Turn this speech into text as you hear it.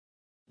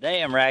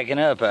Today I'm racking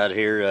up out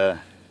here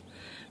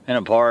in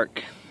a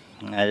park.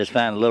 I just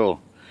found a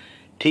little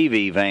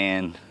TV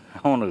van.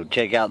 I want to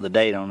check out the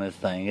date on this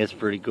thing. It's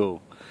pretty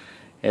cool.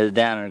 It's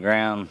down in the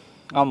ground,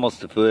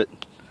 almost a foot.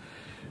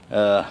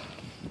 Little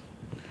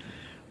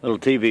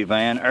TV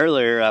van.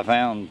 Earlier I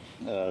found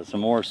some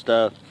more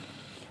stuff.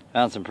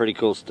 Found some pretty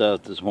cool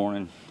stuff this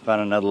morning.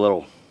 Found another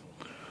little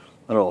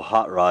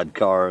hot rod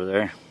car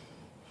there.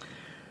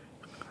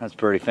 That's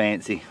pretty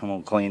fancy. I'm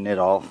gonna clean it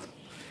off.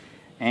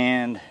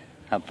 And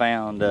I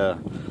found a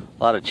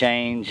lot of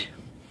change.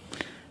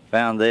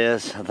 Found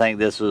this. I think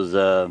this was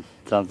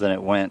something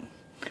that went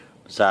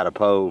beside a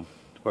pole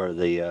for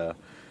the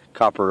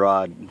copper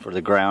rod, for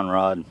the ground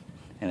rod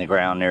in the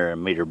ground near a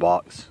meter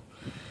box.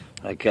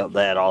 I kept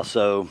that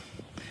also.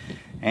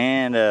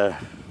 And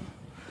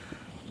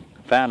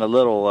found a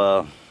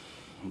little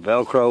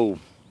Velcro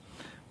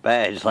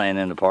badge laying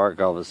in the park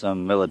off of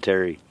some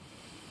military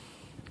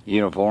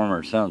uniform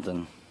or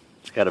something.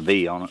 It's got a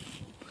V on it.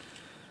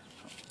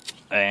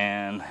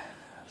 And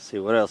let's see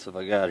what else have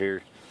I got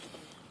here.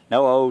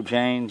 No old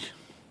change.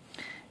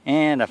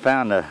 And I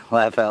found a,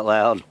 laugh out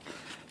loud,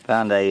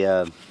 found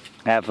a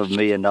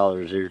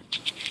 $500,000 here.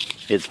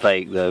 It's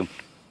fake though,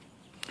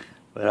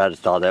 but I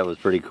just thought that was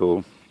pretty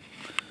cool.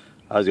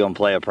 I was gonna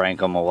play a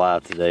prank on my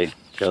wife today,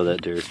 show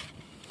that to her.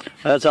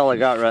 That's all I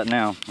got right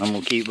now. I'm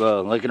gonna keep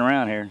looking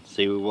around here,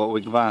 see what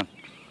we can find.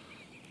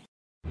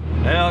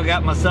 Well, I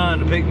got my son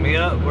to pick me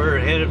up. We're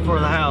headed for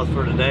the house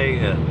for today.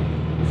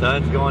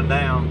 Sun's going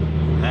down.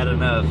 Had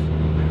enough.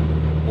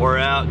 We're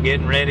out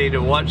getting ready to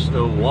watch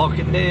The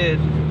Walking Dead,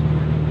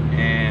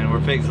 and we're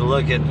fixing to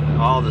look at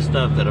all the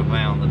stuff that I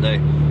found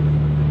today.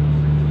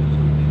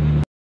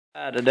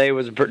 Today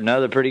was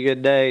another pretty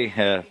good day.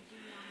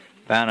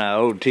 Found an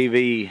old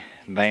TV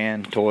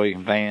van, toy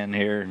van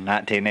here,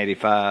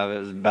 1985. It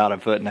was about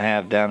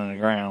 1.5 feet down in the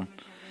ground.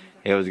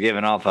 It was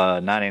giving off a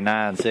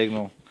 99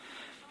 signal.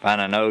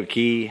 Found an old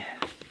key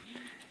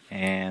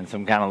and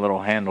some kind of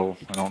little handle.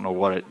 I don't know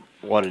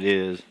what it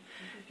is.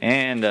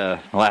 And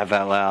laugh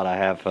out loud, I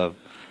have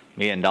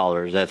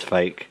 $1,000,000. That's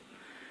fake.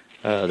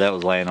 That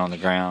was laying on the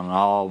ground.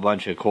 All a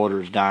bunch of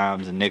quarters,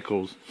 dimes, and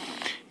nickels,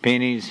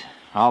 pennies,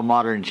 all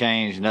modern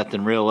change.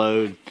 Nothing real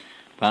old.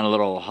 Found a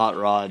little hot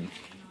rod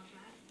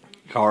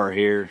car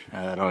here.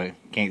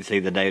 Can't see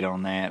the date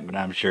on that, but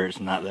I'm sure it's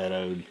not that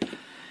old.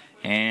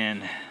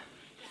 And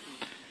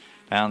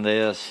found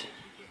this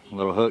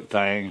little hook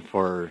thing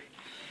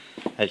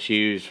that's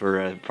used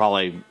for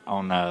probably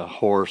on a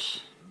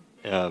horse.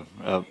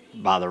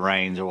 By the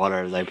reins or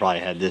whatever, they probably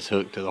had this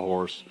hooked to the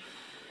horse.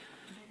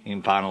 You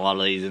can find a lot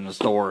of these in the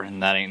store,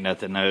 and that ain't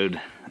nothing old.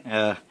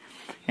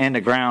 And the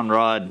ground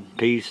rod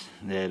piece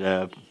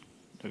that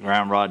the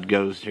ground rod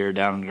goes here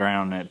down in the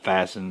ground that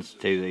fastens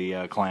to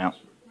the clamp.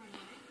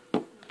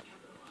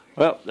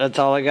 Well, that's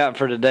all I got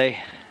for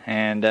today,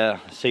 and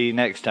see you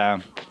next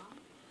time.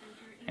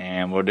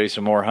 And we'll do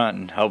some more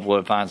hunting. Hopefully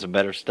we'll find some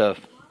better stuff.